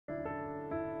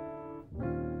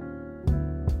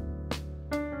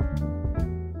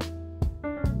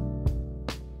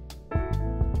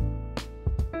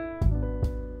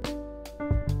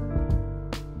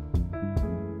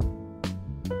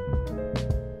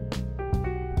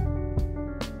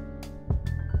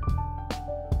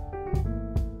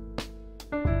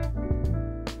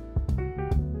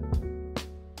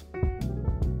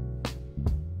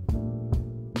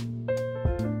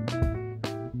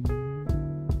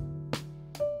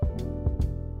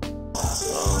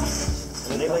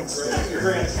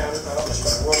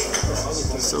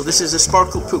So this is a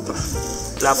sparkle pupa,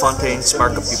 Lafontaine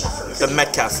sparkle pupa, the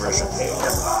Metcalf version.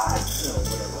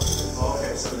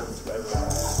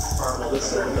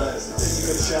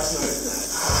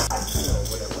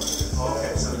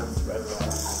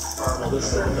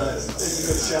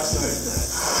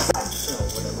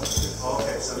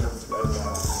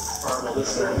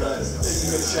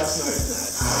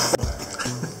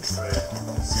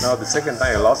 Now the second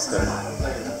time I lost them.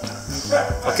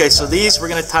 Okay, so these we're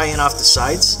going to tie in off the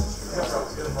sides.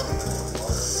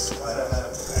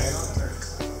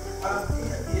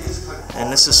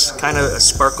 And this is kind of a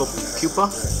sparkle pupa.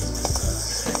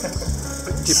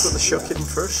 Do you put the shock in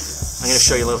first? I'm going to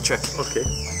show you a little trick. Okay.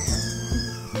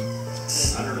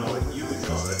 I don't know, you would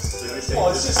know it. Well,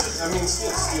 it's just, I mean, it's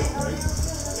steel, right?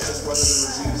 It's just whether the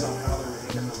reviews on how they're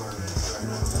making them are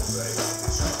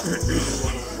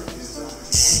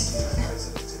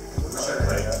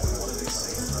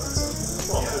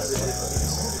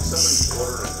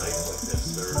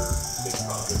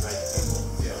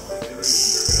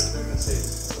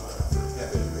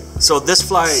So this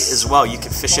fly as well, you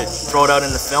can fish it, throw it out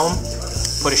in the film,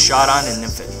 put a shot on and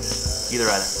nymph it. Either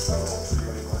either.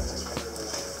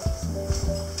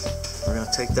 We're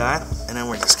gonna take that and then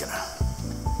we're just gonna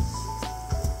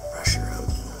brush her out.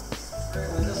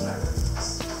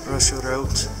 Brush her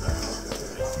out.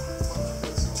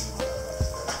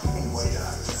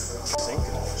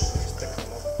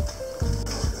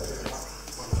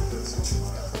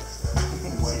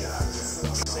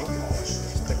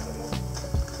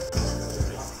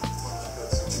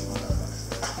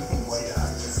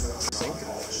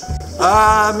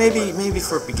 Maybe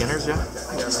for beginners, yeah.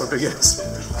 Yeah, for beginners.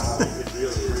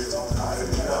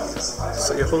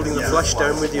 So you're holding the flush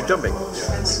down with your dubbing?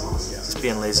 Just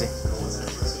being lazy.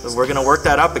 So we're gonna work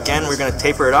that up again. We're gonna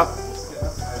taper it up.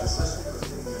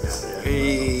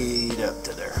 Right up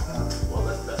to there.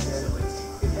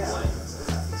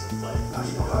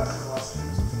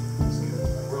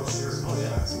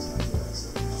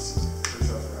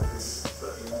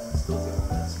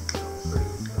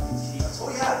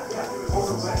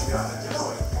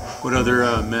 What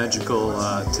other magical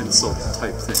tinsel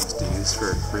type things do you use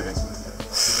for ribbing?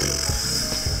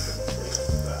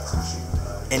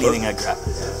 Anything I grab.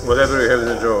 Whatever you have in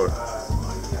the drawer.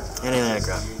 Anything I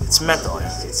grab. It's mental.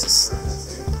 It's just...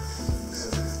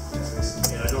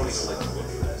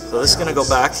 So this is gonna go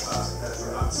back.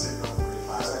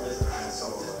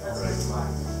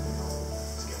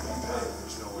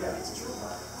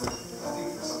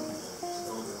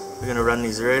 We're gonna run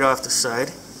these right off the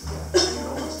side.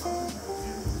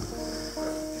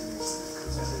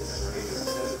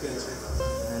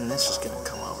 And this is gonna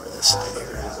come over this side here.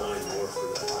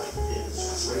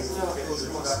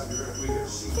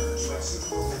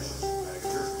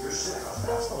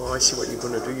 Oh, I see what you're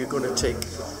going to do. You're going to take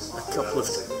a couple of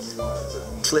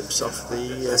clips off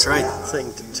the That's right.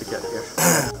 thing to get here.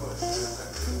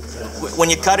 When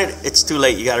you cut it, it's too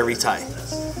late. You got to retie.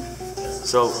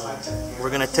 So we're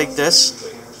going to take this,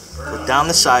 go down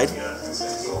the side,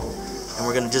 and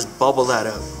we're going to just bubble that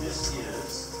out.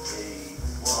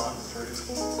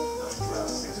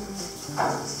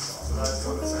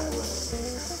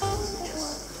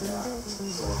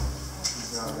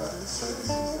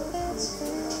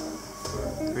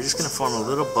 We're just going to form a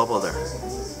little bubble there.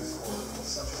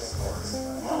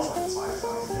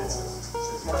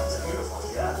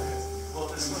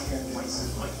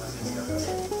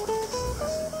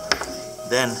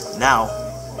 Then, now,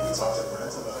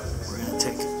 we're going to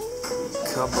take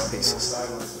a couple pieces.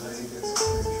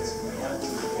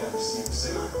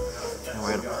 And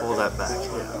we're going to pull that back.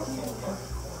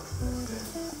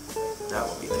 That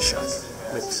will be the shot.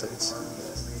 Makes sense.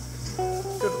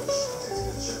 Good one.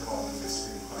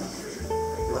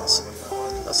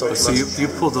 That's all. So you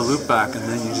pulled the loop back and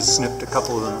then you just snipped a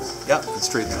couple of them. Yep. And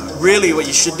straightened them out. Really, what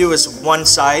you should do is one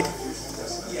side,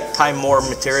 tie more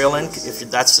material in. If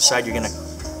that's the side you're gonna,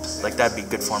 like, that'd be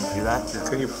good form to do that.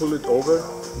 Can you pull it over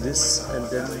this and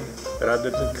then, rather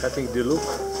than cutting the loop?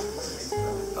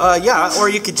 Yeah, or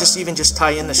you could just even just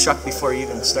tie in the shuck before you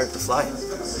even start to fly.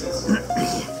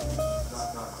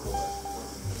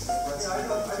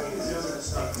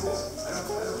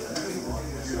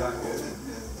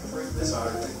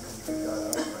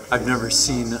 I've never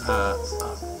seen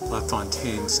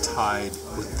Lafontaines tied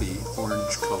with the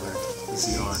orange-colored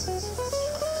Xeon.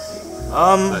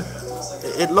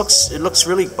 It looks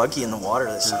really buggy in the water.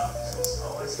 This.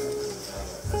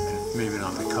 Maybe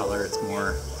not the color; it's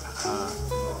more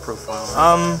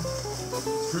profile.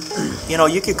 You know,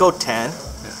 you could go tan,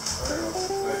 Yeah.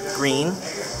 green.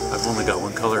 I've only got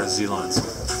one color of Xelons.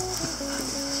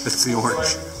 It's the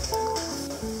orange.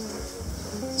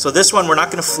 So this one we're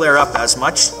not going to flare up as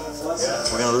much.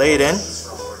 We're going to lay it in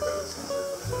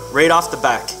right off the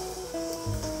back.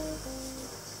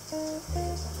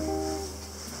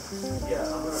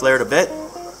 Flared a bit,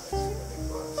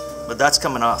 but that's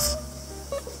coming off.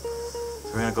 So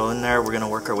we're going to go in there, we're going to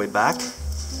work our way back.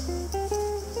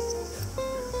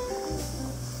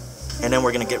 And then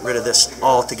we're going to get rid of this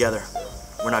all together.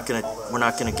 We're not going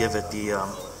to give it the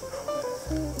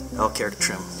elk hair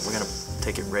trim. We're going to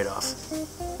take it right off.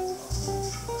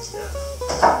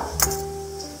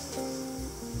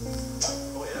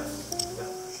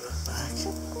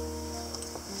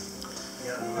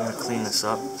 I'm going to clean this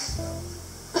up.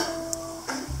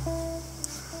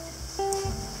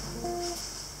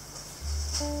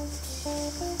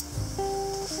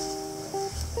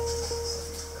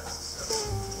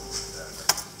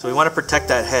 So we want to protect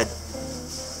that head.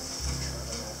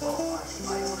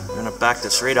 We're going to back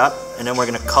this right up, and then we're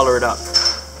going to color it up.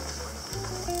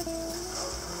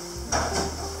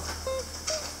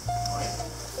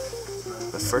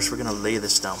 But first we're going to lay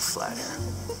this down flat here,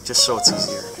 just so it's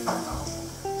easier.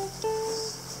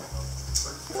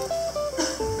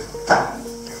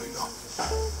 There we go.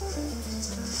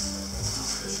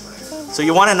 So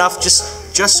you want enough,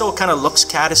 just so it kind of looks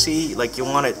caddisy, like you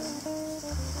want it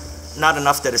not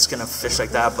enough that it's going to fish like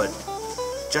that, but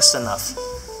just enough.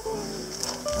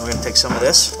 And we're going to take some of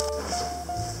this.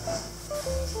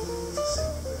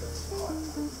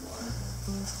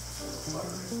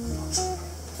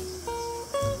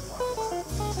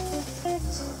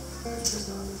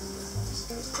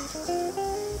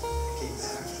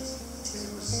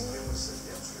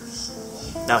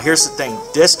 Now here's the thing,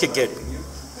 this could get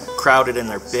crowded in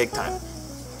there big time.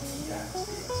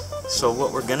 So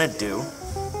what we're going to do,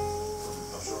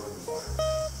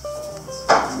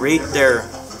 right there,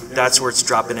 that's where it's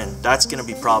dropping in. That's going to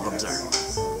be problems there.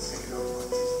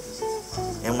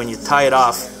 And when you tie it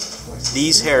off,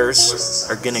 these hairs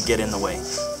are going to get in the way.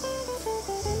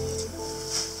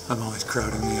 I'm always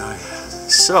crowding the eye.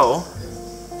 So,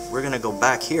 we're going to go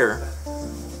back here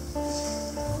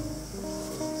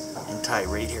and tie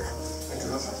right here.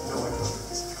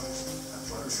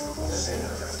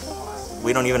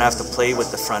 We don't even have to play with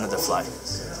the front of the fly.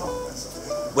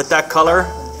 With that color,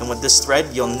 and with this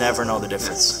thread, you'll never know the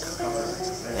difference.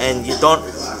 And you don't,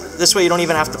 this way you don't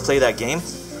even have to play that game.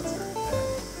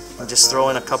 You just throw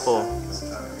in a couple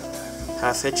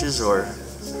half hitches or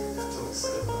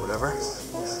whatever.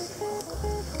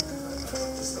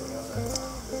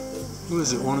 Who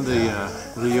is it? One of the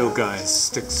Rio guys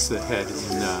sticks the head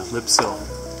in lip seal.